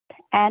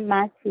and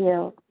my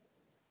shield.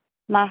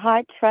 My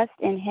heart trusts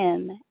in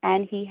him,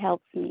 and he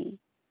helps me.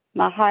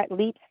 My heart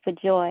leaps for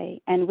joy,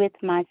 and with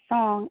my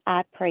song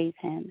I praise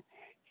him.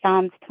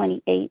 Psalms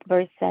 28,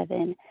 verse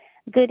 7.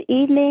 Good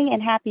evening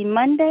and happy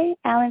Monday,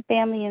 Allen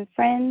family and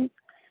friends.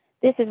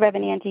 This is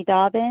Reverend Angie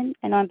Daubon,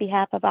 and on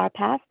behalf of our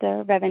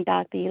pastor, Reverend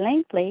Dr.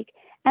 Elaine Flake,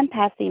 and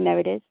Pastor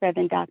Emeritus,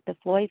 Reverend Dr.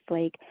 Floyd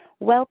Flake,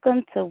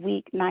 welcome to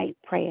weeknight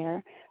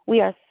prayer.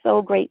 We are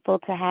so grateful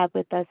to have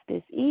with us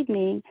this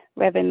evening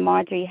Reverend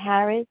Marjorie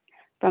Harris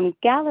from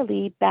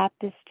Galilee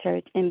Baptist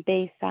Church in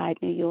Bayside,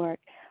 New York,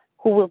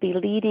 who will be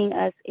leading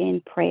us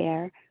in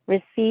prayer.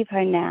 Receive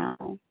her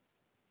now.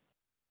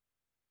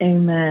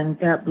 Amen.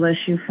 God bless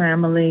you,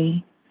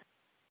 family.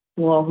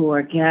 To all who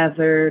are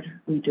gathered,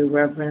 we do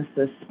reverence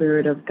the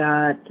Spirit of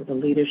God, to the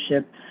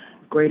leadership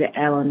of Greater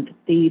Allen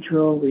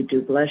Cathedral. We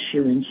do bless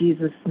you in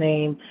Jesus'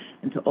 name,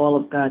 and to all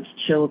of God's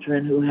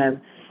children who have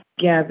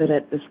gathered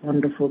at this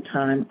wonderful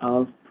time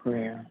of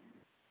prayer.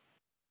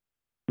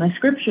 My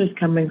scripture is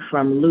coming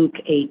from Luke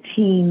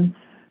 18,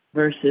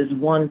 verses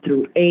 1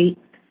 through 8.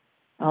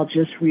 I'll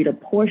just read a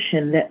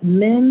portion. That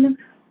men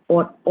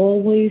ought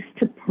always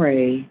to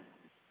pray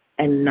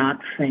and not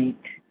faint.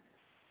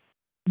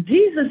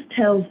 Jesus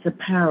tells the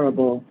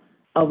parable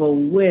of a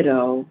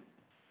widow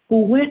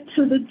who went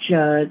to the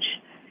judge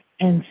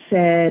and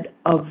said,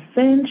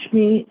 "Avenge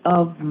me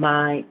of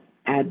my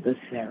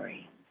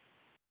adversary."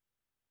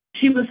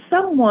 She was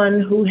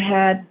someone who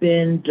had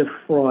been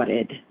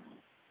defrauded,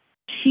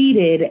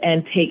 cheated,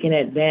 and taken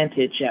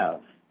advantage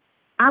of.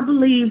 I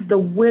believe the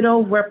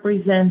widow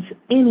represents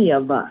any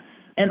of us,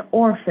 an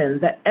orphan,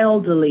 the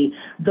elderly,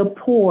 the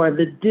poor,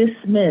 the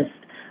dismissed,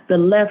 the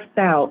left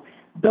out,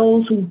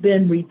 those who've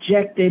been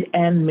rejected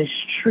and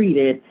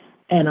mistreated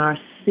and are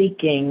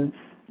seeking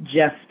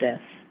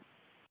justice.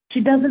 She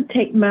doesn't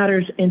take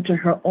matters into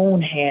her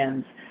own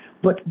hands,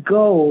 but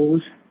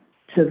goes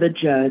to the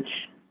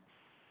judge.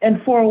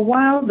 And for a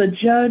while, the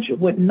judge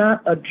would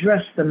not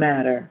address the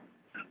matter,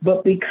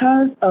 but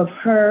because of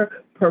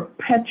her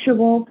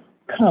perpetual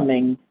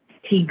coming,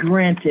 he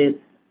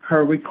granted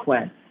her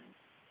request.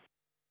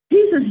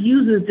 Jesus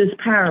uses this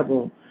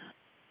parable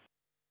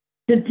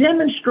to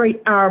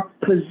demonstrate our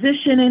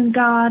position in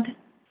God,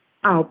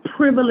 our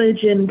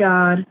privilege in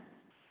God,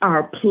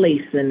 our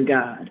place in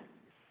God.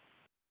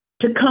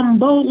 To come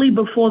boldly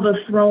before the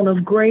throne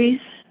of grace,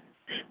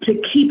 to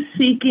keep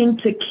seeking,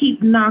 to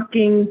keep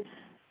knocking,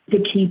 to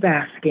keep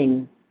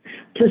asking,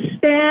 to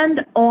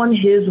stand on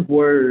his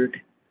word,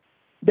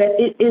 that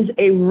it is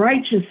a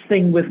righteous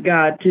thing with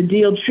God to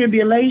deal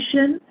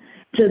tribulation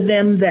to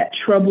them that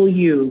trouble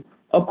you,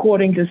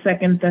 according to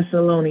 2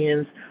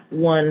 Thessalonians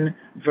 1,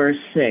 verse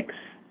 6.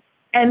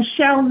 And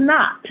shall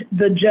not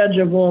the judge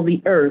of all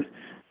the earth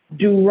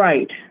do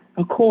right,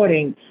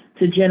 according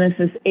to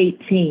Genesis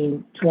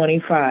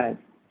 18:25.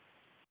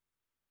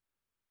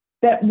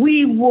 That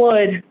we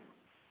would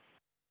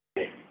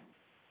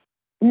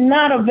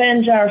not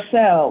avenge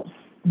ourselves,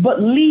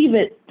 but leave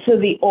it to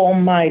the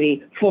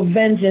Almighty, for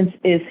vengeance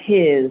is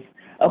his,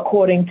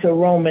 according to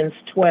Romans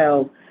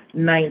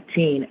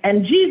 12:19.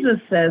 And Jesus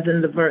says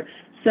in the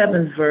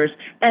 7th verse,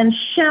 and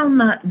shall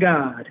not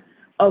God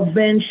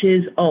avenge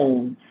his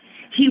own?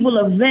 He will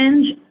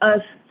avenge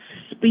us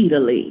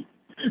speedily.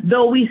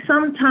 Though we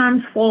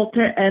sometimes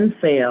falter and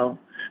fail,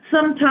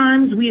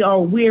 sometimes we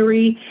are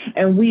weary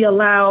and we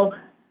allow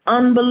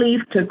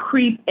unbelief to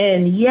creep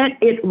in, yet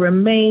it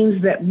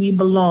remains that we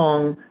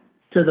belong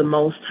to the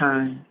Most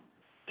High.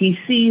 He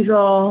sees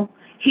all,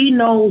 he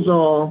knows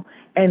all,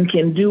 and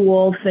can do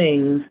all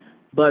things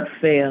but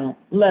fail.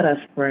 Let us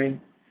pray.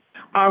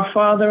 Our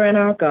Father and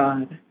our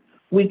God,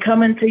 we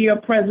come into your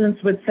presence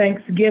with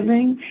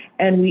thanksgiving,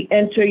 and we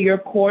enter your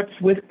courts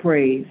with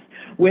praise.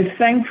 We're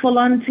thankful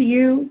unto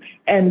you,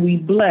 and we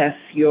bless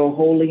your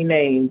holy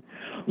name.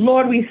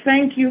 Lord, we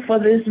thank you for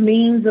this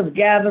means of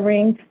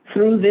gathering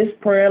through this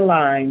prayer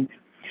line.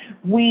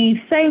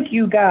 We thank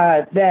you,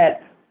 God,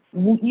 that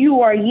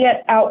you are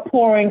yet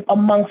outpouring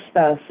amongst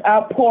us,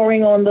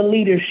 outpouring on the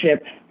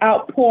leadership,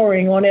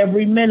 outpouring on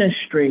every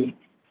ministry,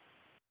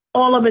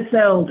 all of its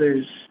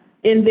elders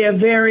in their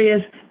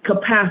various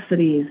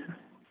capacities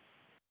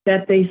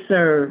that they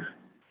serve.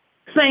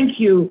 Thank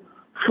you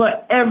for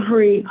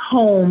every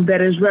home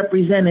that is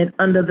represented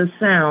under the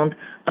sound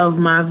of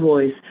my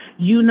voice.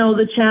 You know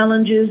the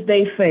challenges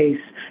they face.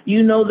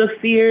 You know the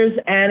fears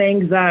and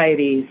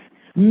anxieties.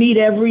 Meet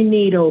every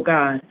need, O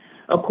God,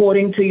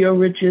 according to your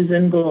riches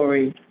and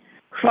glory.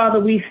 Father,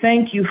 we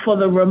thank you for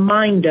the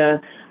reminder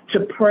to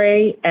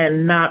pray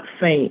and not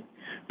faint,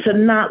 to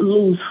not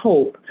lose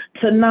hope,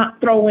 to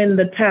not throw in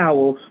the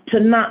towel, to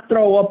not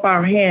throw up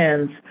our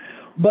hands,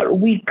 but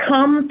we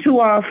come to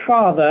our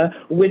Father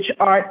which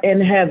art in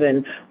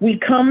heaven. We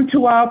come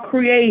to our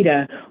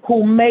Creator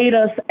who made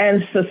us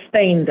and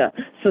sustains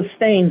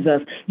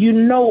us. You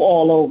know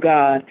all, O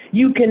God.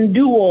 You can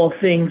do all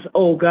things,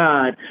 O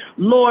God.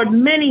 Lord,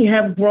 many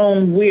have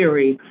grown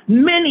weary.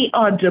 Many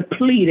are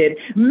depleted.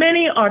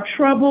 Many are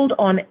troubled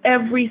on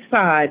every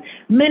side.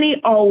 Many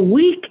are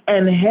weak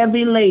and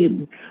heavy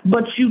laden.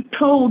 But you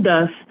told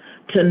us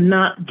to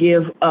not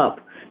give up.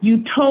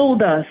 You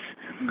told us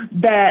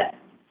that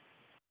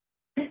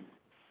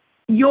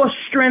your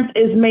strength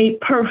is made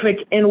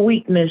perfect in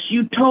weakness.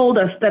 You told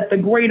us that the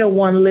greater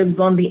one lives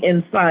on the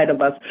inside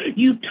of us.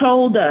 You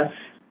told us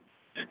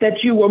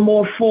that you were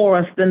more for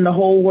us than the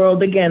whole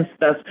world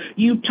against us.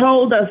 You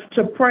told us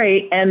to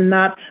pray and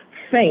not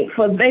faint.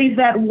 For they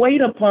that wait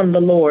upon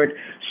the Lord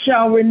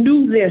shall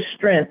renew their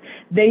strength.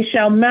 They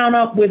shall mount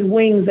up with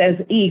wings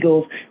as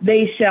eagles.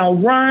 They shall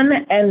run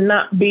and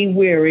not be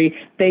weary.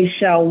 They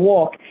shall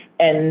walk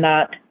and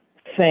not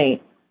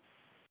faint.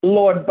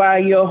 Lord, by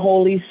your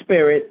Holy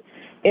Spirit,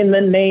 in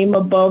the name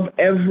above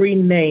every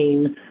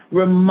name,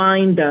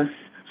 remind us,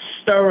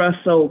 stir us,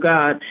 O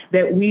God,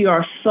 that we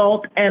are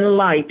salt and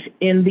light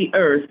in the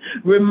earth.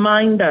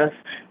 Remind us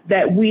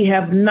that we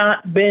have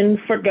not been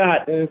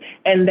forgotten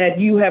and that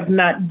you have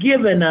not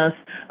given us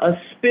a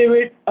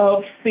spirit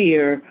of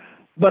fear,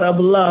 but of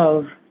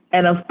love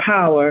and of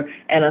power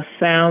and a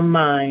sound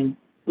mind.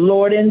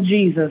 Lord, in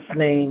Jesus'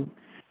 name,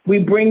 we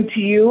bring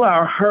to you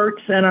our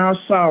hurts and our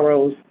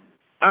sorrows,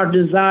 our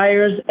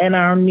desires and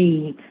our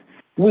needs.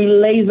 We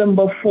lay them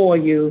before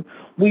you.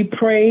 We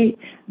pray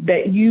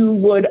that you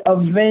would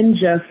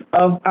avenge us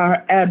of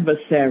our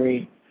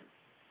adversary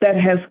that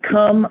has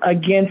come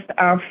against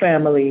our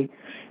family,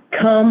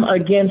 come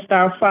against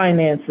our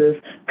finances,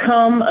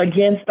 come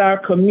against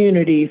our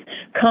communities,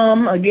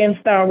 come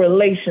against our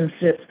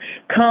relationships,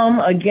 come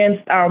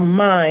against our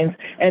minds,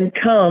 and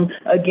come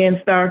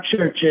against our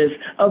churches.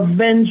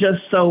 Avenge us,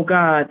 O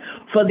God,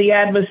 for the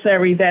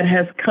adversary that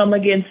has come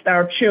against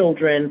our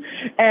children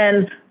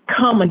and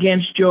come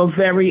against your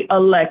very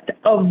elect.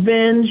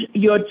 Avenge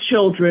your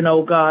children,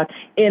 O God,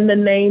 in the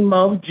name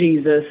of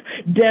Jesus.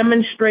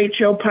 Demonstrate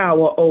your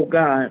power, O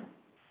God.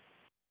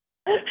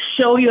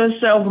 Show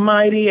yourself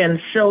mighty and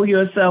show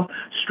yourself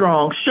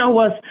strong. Show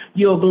us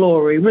your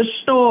glory.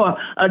 Restore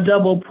a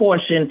double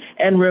portion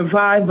and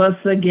revive us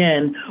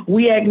again.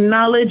 We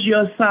acknowledge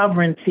your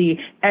sovereignty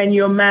and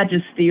your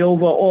majesty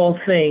over all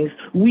things.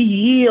 We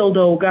yield,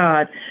 O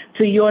God,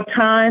 to your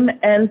time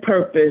and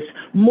purpose.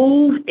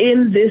 Move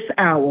in this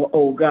hour,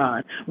 O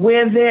God.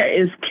 Where there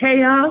is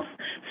chaos,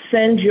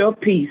 send your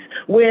peace.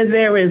 Where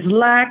there is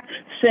lack,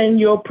 send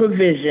your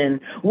provision.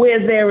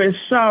 Where there is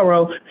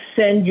sorrow,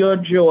 send your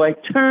joy.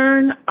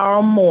 Turn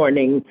our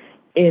mourning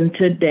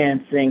into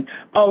dancing.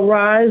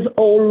 Arise,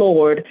 O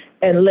Lord,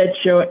 and let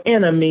your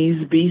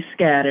enemies be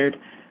scattered.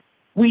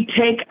 We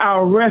take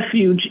our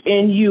refuge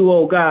in you,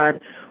 O God,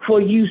 for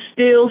you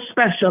still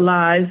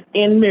specialize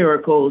in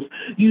miracles.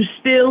 You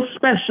still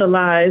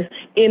specialize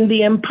in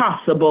the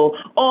impossible.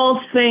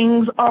 All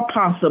things are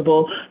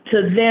possible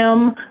to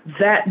them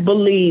that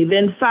believe.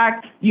 In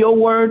fact, your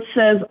word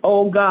says,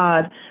 O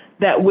God,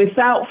 that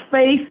without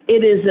faith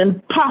it is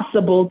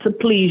impossible to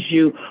please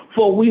you,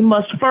 for we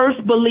must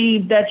first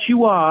believe that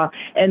you are,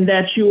 and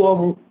that you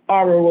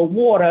are a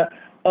rewarder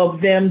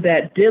of them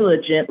that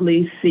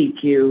diligently seek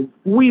you.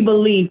 We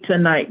believe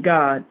tonight,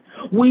 God.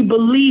 We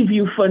believe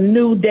you for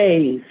new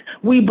days.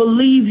 We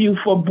believe you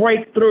for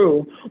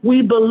breakthrough.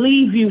 We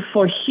believe you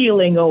for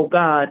healing, oh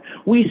God.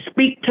 We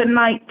speak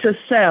tonight to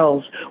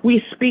cells.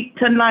 We speak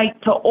tonight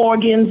to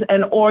organs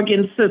and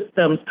organ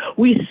systems.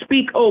 We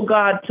speak, oh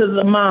God, to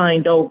the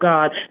mind, oh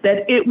God,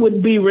 that it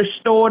would be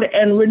restored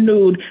and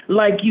renewed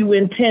like you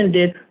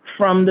intended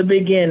from the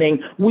beginning.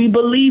 We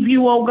believe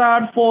you, oh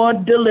God, for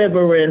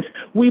deliverance.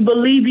 We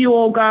believe you,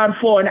 oh God,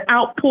 for an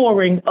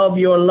outpouring of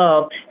your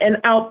love, an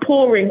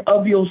outpouring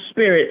of your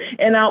spirit,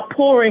 an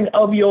outpouring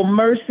of your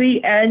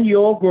mercy and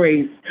your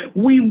grace.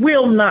 We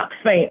will not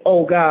faint,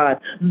 oh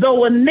God,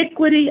 though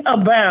iniquity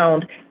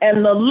abound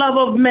and the love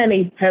of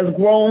many has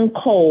grown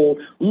cold.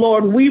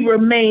 Lord, we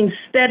remain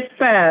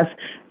steadfast,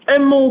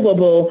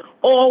 immovable,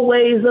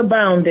 always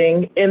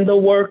abounding in the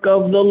work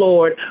of the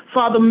Lord.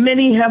 Father,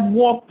 many have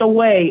walked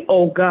away,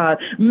 oh God.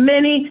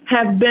 Many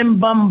have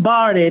been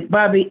bombarded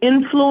by the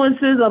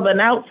influences of an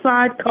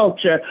outside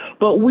culture,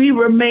 but we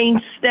remain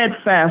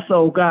steadfast,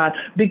 oh God,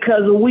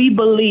 because we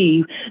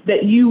believe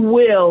that you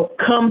will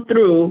come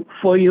through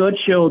for your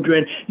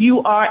children. You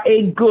are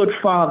a good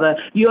Father.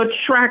 Your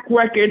track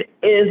record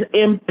is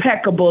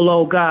impeccable,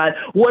 oh God.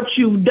 What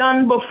you've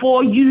done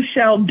before, you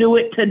shall do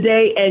it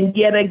today and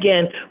yet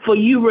again, for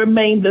you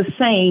remain the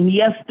same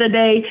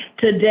yesterday,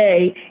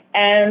 today,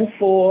 and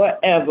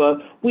forever.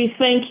 We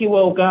thank you,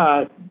 oh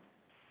God,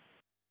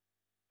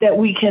 that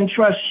we can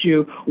trust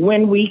you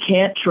when we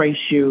can't trace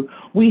you.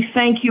 We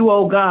thank you,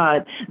 oh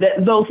God,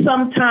 that though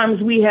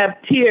sometimes we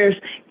have tears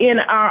in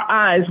our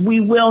eyes, we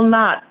will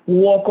not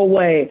walk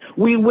away.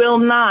 We will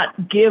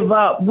not give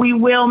up. We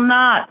will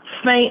not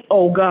faint,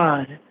 oh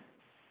God.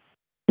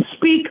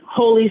 Speak,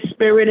 Holy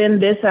Spirit,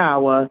 in this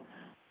hour.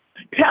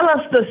 Tell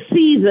us the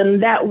season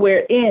that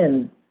we're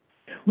in.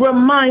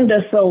 Remind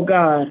us, oh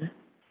God,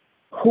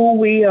 who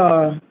we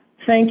are.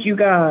 Thank you,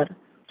 God,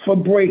 for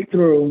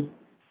breakthrough.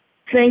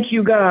 Thank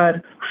you,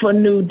 God, for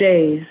new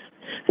days.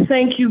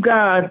 Thank you,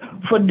 God,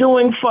 for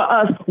doing for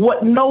us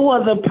what no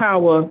other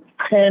power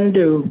can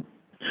do.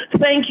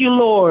 Thank you,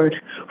 Lord,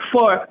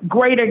 for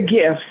greater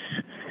gifts.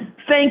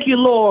 Thank you,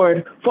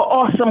 Lord, for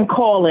awesome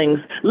callings.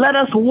 Let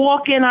us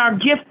walk in our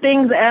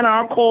giftings and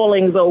our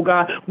callings, oh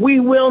God. We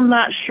will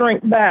not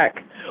shrink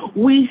back.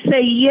 We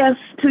say yes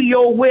to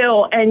your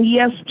will and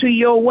yes to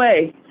your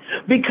way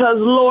because,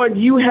 Lord,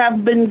 you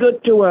have been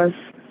good to us.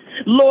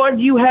 Lord,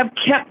 you have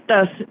kept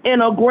us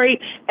in a great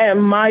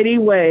and mighty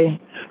way.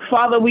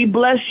 Father, we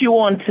bless you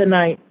on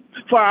tonight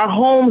for our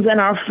homes and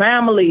our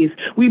families.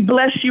 We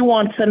bless you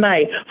on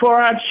tonight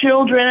for our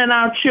children and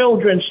our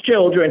children's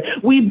children.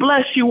 We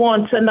bless you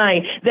on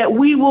tonight that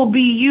we will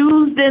be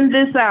used in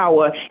this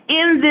hour,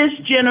 in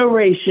this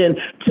generation,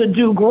 to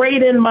do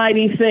great and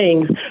mighty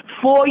things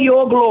for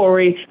your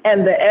glory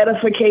and the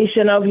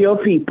edification of your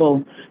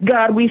people.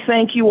 God, we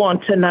thank you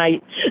on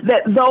tonight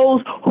that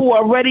those who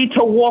are ready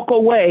to walk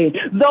away,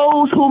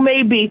 those who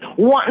may be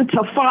wanting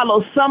to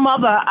follow some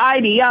other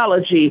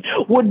ideology,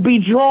 would be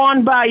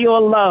drawn by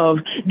your love,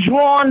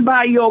 drawn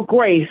by your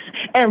grace,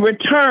 and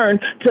return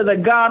to the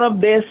God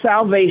of their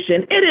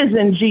salvation. It is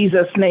in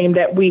Jesus' name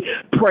that we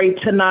pray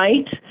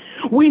tonight.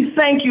 We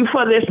thank you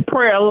for this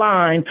prayer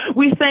line.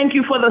 We thank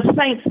you for the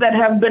saints that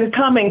have been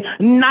coming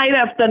night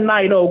after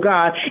night, oh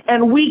God,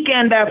 and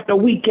weekend after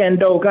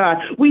weekend, oh God.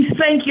 We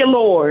thank you,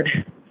 Lord,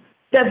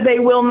 that they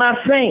will not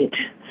faint,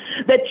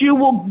 that you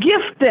will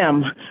gift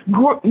them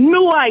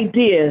new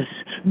ideas,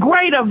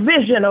 greater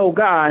vision, oh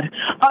God,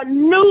 a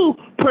new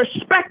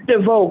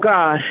perspective, oh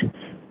God,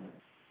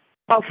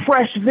 a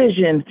fresh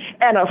vision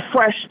and a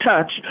fresh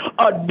touch,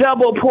 a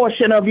double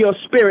portion of your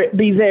spirit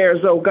be theirs,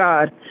 oh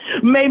God.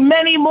 May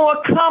many more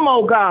come,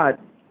 oh God,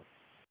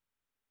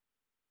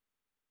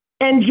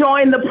 and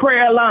join the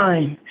prayer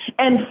line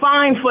and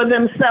find for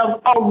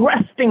themselves a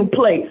resting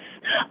place,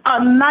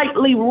 a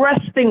nightly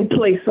resting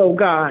place, oh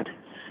God,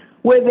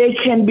 where they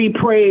can be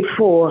prayed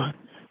for.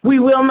 We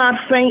will not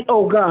faint,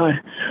 oh God,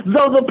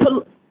 though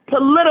the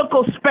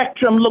political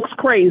spectrum looks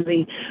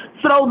crazy,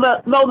 though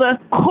the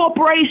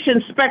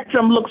corporation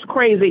spectrum looks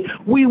crazy,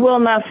 we will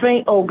not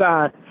faint, oh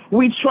God.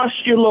 We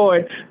trust you,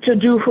 Lord, to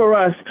do for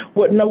us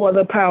what no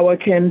other power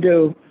can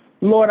do.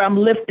 Lord, I'm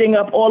lifting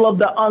up all of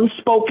the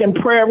unspoken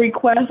prayer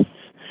requests.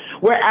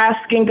 We're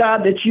asking, God,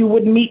 that you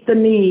would meet the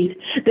need,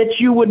 that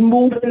you would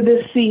move in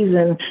this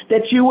season,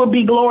 that you would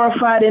be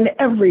glorified in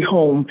every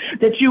home,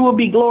 that you will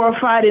be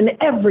glorified in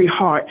every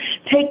heart.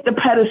 Take the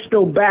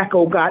pedestal back,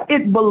 oh God.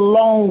 It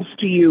belongs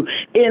to you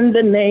in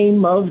the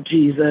name of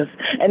Jesus.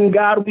 And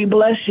God, we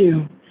bless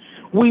you.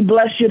 We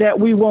bless you that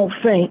we won't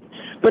faint,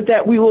 but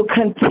that we will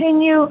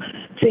continue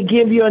to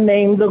give your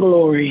name the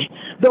glory.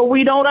 Though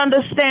we don't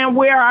understand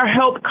where our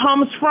help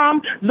comes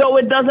from, though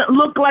it doesn't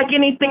look like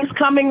anything's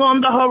coming on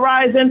the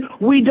horizon,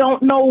 we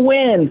don't know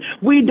when,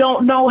 we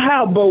don't know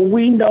how, but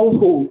we know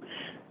who.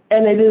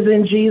 And it is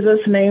in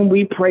Jesus' name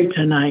we pray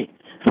tonight.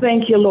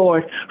 Thank you,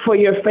 Lord, for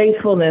your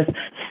faithfulness.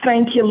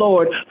 Thank you,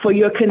 Lord, for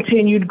your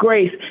continued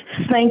grace.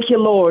 Thank you,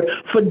 Lord,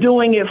 for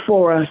doing it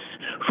for us,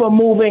 for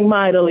moving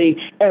mightily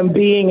and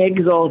being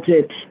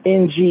exalted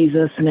in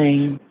Jesus'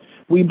 name.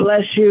 We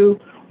bless you.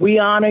 We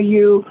honor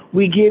you.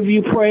 We give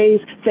you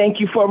praise.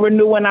 Thank you for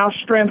renewing our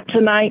strength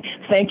tonight.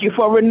 Thank you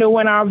for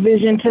renewing our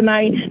vision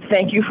tonight.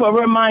 Thank you for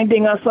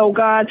reminding us, oh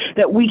God,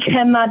 that we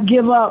cannot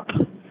give up.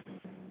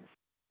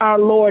 Our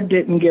Lord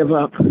didn't give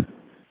up.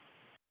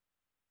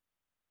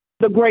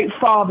 The great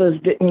fathers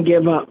didn't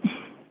give up.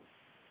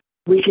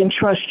 We can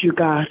trust you,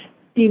 God,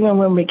 even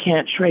when we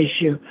can't trace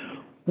you.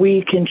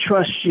 We can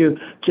trust you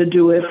to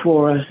do it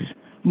for us.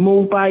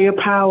 Move by your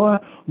power,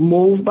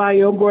 move by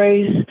your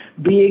grace,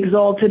 be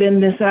exalted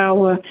in this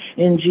hour.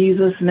 In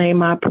Jesus'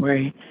 name I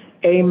pray.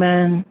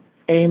 Amen,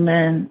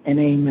 amen, and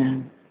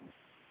amen.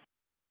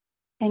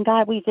 And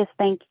God, we just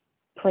thank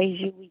you, praise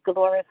you, we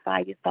glorify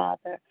you,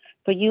 Father,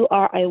 for you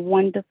are a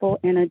wonderful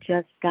and a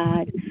just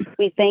God.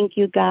 We thank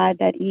you, God,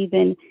 that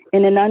even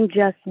in an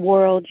unjust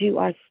world, you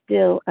are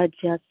still a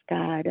just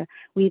God.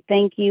 We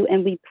thank you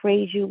and we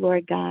praise you,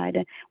 Lord God.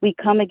 We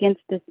come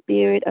against the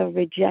spirit of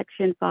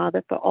rejection,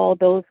 Father, for all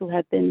those who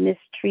have been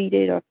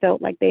mistreated or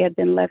felt like they have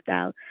been left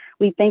out.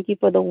 We thank you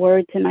for the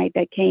word tonight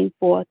that came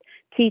forth,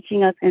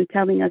 teaching us and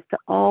telling us to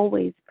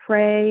always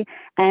pray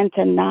and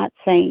to not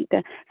faint.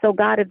 So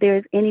God, if there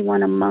is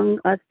anyone among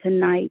us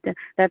tonight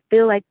that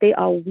feel like they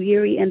are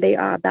weary and they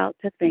are about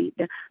to faint,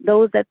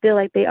 those that feel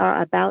like they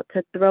are about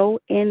to throw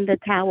in the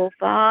towel,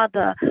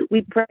 Father,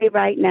 we pray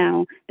right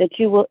now that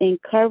you will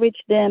encourage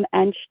them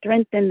and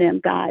strengthen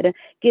them, God.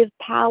 Give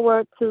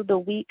power to the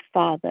weak,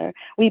 Father.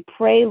 We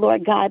pray,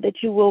 Lord God,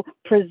 that you will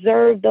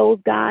preserve those,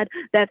 God,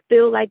 that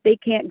feel like they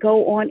can't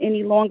go on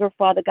any longer,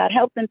 Father God.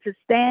 Help them to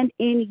stand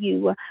in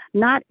you,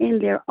 not in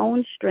their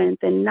own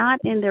strength and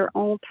not in their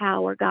own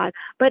power, God,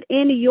 but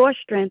in your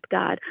strength,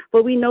 God.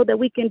 For we know that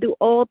we can do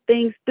all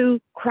things through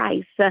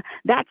Christ.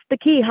 That's the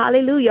key.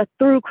 Hallelujah.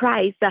 Through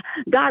Christ.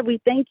 God, we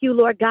thank you,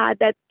 Lord God,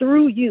 that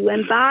through you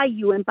and by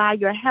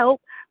your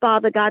help,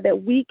 Father God,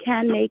 that we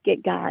can make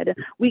it, God.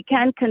 We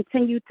can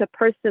continue to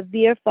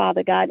persevere,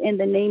 Father God, in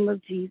the name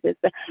of Jesus.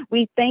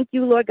 We thank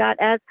you, Lord God,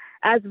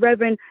 as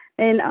Reverend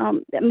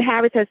and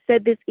Harris has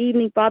said this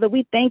evening, Father,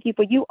 we thank you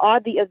for you are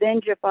the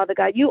avenger, Father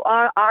God. You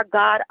are our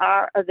God,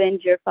 our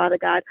avenger, Father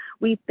God.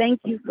 We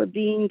thank you for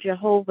being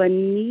Jehovah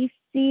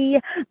Nissi,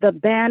 the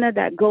banner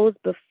that goes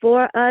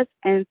before us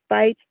and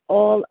fights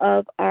all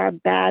of our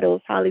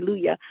battles.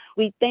 Hallelujah.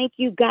 We thank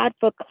you, God,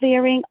 for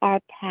clearing our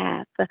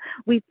path.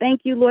 We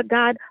thank you, Lord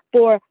God,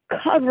 for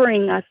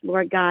covering us,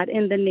 Lord God,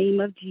 in the name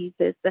of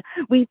Jesus.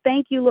 We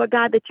thank you, Lord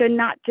God, that you're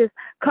not just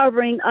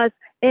covering us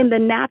in the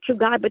natural,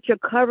 God, but you're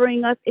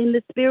covering us in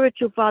the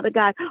spiritual, Father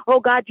God. Oh,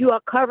 God, you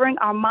are covering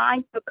our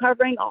minds, you're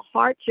covering our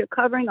hearts, you're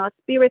covering our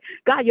spirit.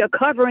 God, you're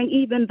covering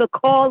even the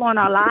call on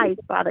our lives,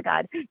 Father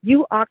God.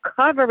 You are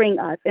covering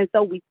us. And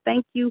so we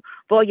thank you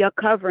for your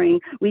covering.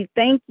 We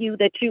thank you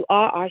that you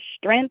are our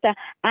strength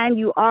and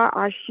you are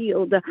our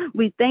shield.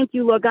 We thank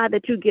you, Lord God,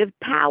 that you give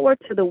power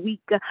to the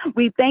weak.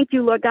 We thank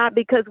you, Lord God,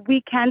 because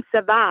we can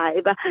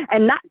survive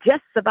and not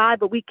just survive,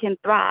 but we can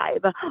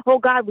thrive. Oh,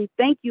 God, we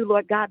thank you,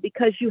 Lord God,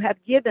 because you have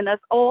given us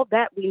all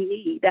that we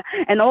need,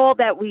 and all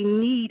that we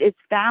need is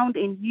found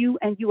in you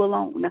and you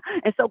alone.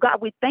 And so,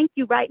 God, we thank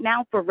you right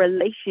now for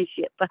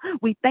relationship.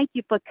 We thank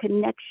you for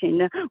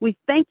connection. We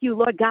thank you,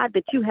 Lord God,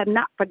 that you have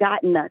not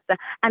forgotten us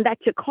and that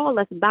you call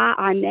us by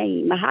our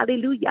name.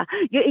 Hallelujah.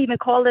 You're even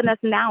calling us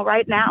now,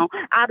 right now,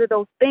 out of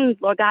those things,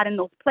 Lord God, in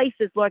those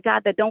places, Lord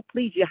God, that don't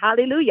please you.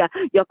 Hallelujah.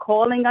 You're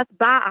calling us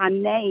by our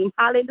name.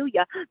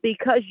 Hallelujah.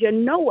 Because you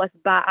know us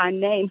by our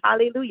name.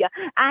 Hallelujah.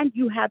 And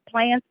you have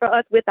plans for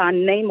us with our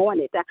name on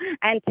it.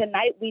 And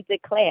tonight we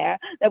declare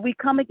that we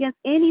come against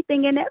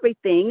anything and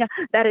everything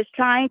that is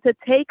trying to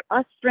take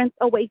us strength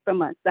away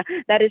from us,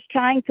 that is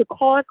trying to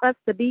cause us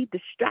to be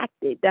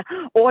distracted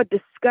or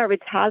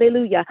discouraged.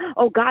 Hallelujah.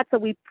 Oh, God, so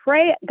we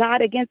pray,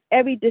 God, against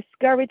every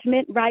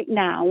discouragement right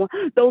now,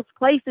 those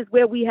places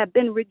where we have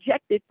been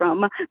rejected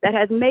from that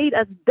has made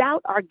us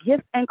doubt our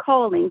gifts and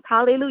callings.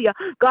 Hallelujah.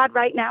 God,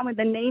 right now, in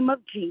the name of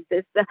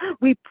Jesus,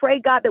 we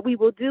pray, God, that we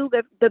will do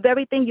the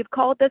very thing you've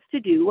called us to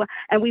do,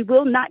 and we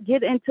will not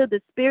give into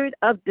the spirit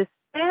of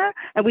despair,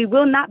 and we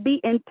will not be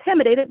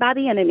intimidated by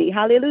the enemy.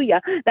 Hallelujah.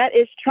 That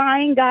is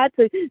trying, God,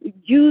 to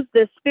use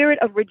the spirit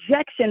of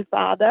rejection,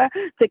 Father,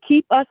 to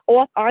keep us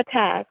off our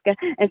task.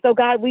 And so,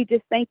 God, we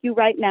just thank you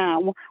right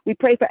now. We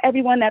pray for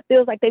everyone that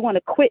feels like they want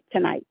to quit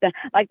tonight,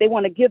 like they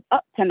want to give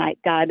up tonight,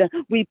 God.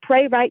 We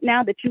pray right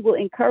now that you will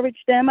encourage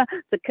them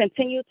to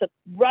continue to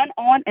run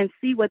on and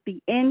see what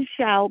the end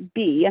shall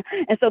be.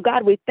 And so,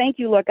 God, we thank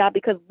you, Lord God,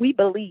 because we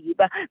believe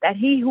that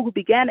he who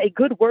began a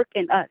good work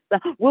in us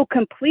will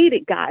complete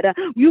it, God.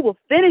 You will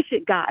finish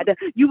it, God.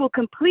 You will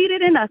complete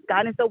it in us,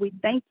 God. And so we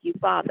thank you,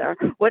 Father.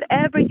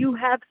 Whatever you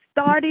have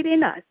started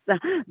in us,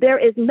 there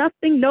is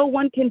nothing no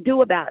one can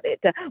do about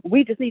it.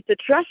 We just need to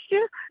trust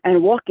you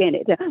and walk in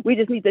it. We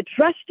just need to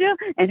trust you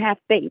and have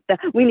faith.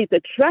 We need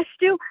to trust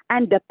you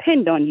and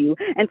depend on you.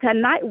 And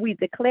tonight we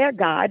declare,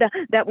 God,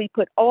 that we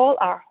put all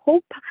our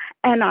hope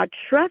and our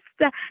trust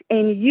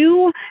in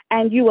you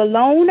and you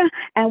alone.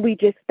 And we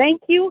just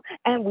thank you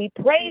and we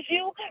praise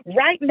you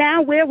right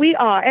now where we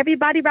are.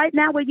 Everybody right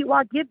now where you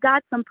are, give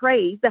God some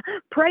praise.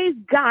 Praise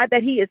God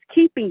that he is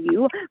keeping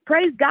you.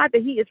 Praise God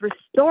that he is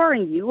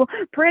restoring you.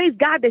 Praise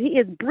God that he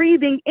is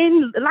breathing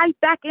in life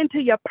back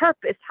into your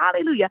purpose.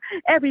 Hallelujah.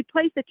 Every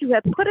place that you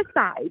have put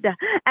aside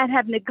and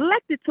have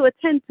neglected to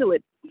attend to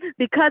it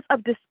because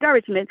of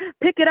discouragement,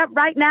 pick it up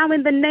right now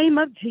in the name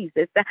of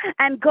Jesus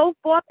and go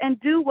forth and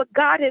do what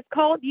God has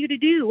called you to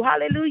do.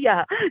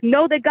 Hallelujah.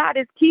 Know that God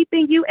is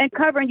keeping you and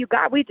covering you.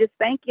 God, we just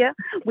thank you.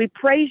 We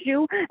praise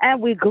you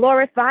and we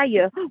glorify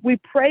you. We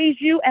praise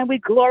you and we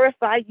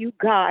glorify you,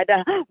 God.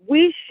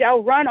 We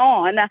shall run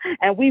on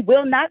and we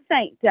will not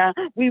faint.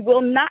 We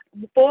will not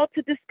fall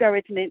to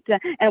discouragement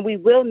and we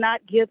will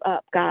not give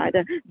up, God.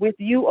 With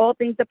you, all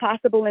things are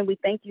possible, and we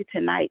thank you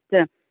tonight.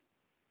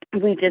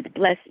 We just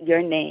bless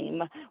your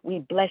name. We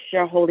bless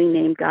your holy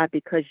name, God,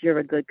 because you're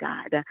a good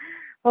God.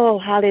 Oh,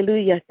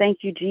 hallelujah. Thank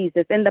you,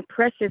 Jesus. In the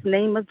precious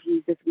name of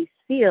Jesus, we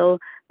seal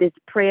this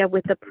prayer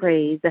with a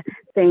praise,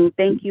 saying,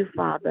 thank you,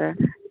 Father.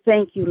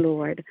 Thank you,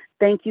 Lord.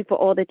 Thank you for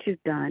all that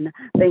you've done.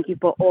 Thank you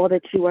for all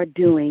that you are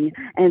doing.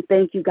 And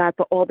thank you, God,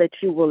 for all that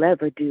you will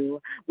ever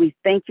do. We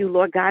thank you,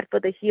 Lord God,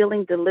 for the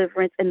healing,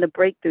 deliverance, and the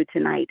breakthrough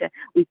tonight.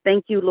 We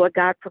thank you, Lord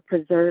God, for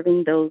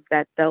preserving those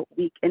that felt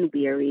weak and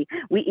weary.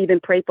 We even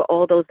pray for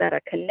all those that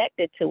are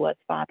connected to us,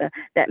 Father,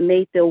 that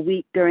may feel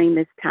weak during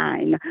this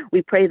time.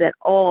 We pray that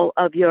all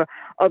of your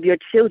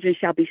children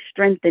shall be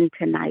strengthened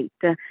tonight.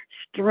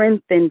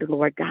 Strengthened,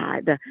 Lord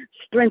God.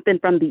 Strengthened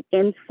from the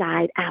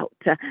inside out.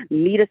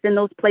 Meet us in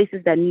those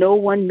places that no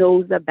one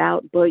knows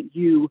about but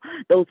you.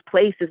 Those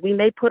places we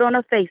may put on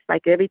a face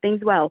like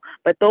everything's well,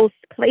 but those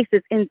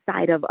places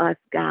inside of us,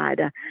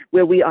 God,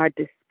 where we are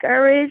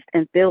discouraged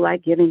and feel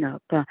like giving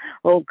up.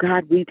 Oh,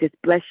 God, we just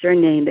bless your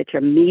name that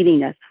you're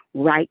meeting us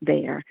right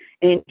there.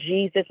 In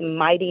Jesus'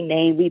 mighty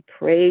name, we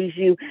praise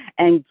you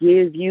and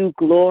give you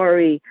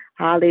glory.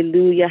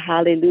 Hallelujah,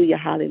 hallelujah,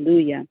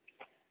 hallelujah.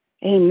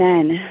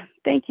 Amen.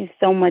 Thank you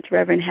so much,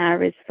 Reverend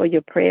Harris, for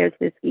your prayers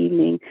this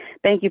evening.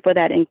 Thank you for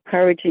that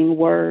encouraging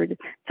word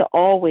to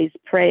always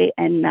pray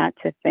and not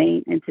to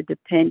faint and to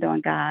depend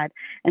on God,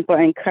 and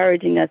for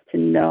encouraging us to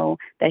know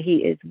that He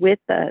is with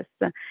us.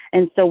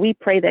 And so we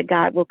pray that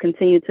God will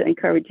continue to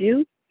encourage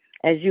you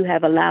as you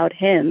have allowed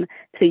Him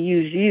to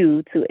use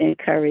you to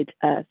encourage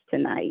us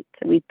tonight.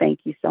 We thank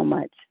you so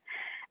much.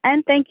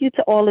 And thank you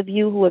to all of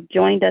you who have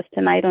joined us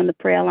tonight on the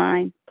prayer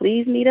line.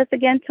 Please meet us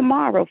again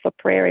tomorrow for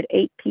prayer at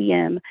 8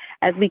 p.m.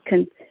 as we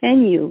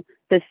continue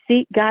to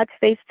seek God's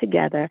face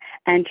together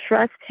and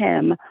trust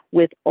Him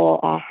with all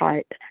our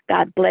heart.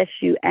 God bless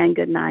you and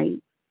good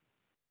night.